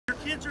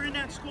kids are in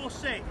that school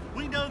safe.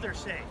 We know they're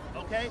safe,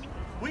 okay?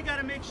 We got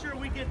to make sure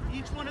we get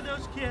each one of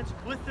those kids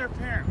with their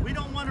parent. We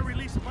don't want to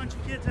release a bunch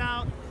of kids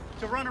out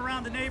to run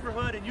around the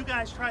neighborhood and you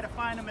guys try to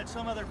find them at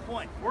some other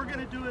point. We're going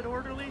to do it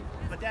orderly,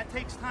 but that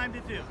takes time to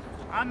do.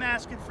 I'm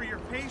asking for your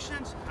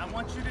patience. I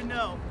want you to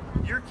know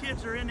your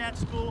kids are in that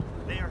school.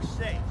 They are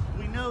safe.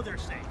 We know they're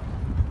safe.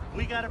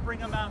 We got to bring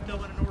them out,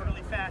 though, in an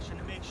orderly fashion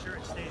to make sure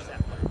it stays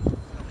that way.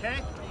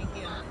 Okay? Thank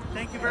you.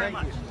 Thank you very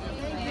much.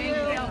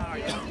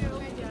 Thank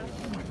you.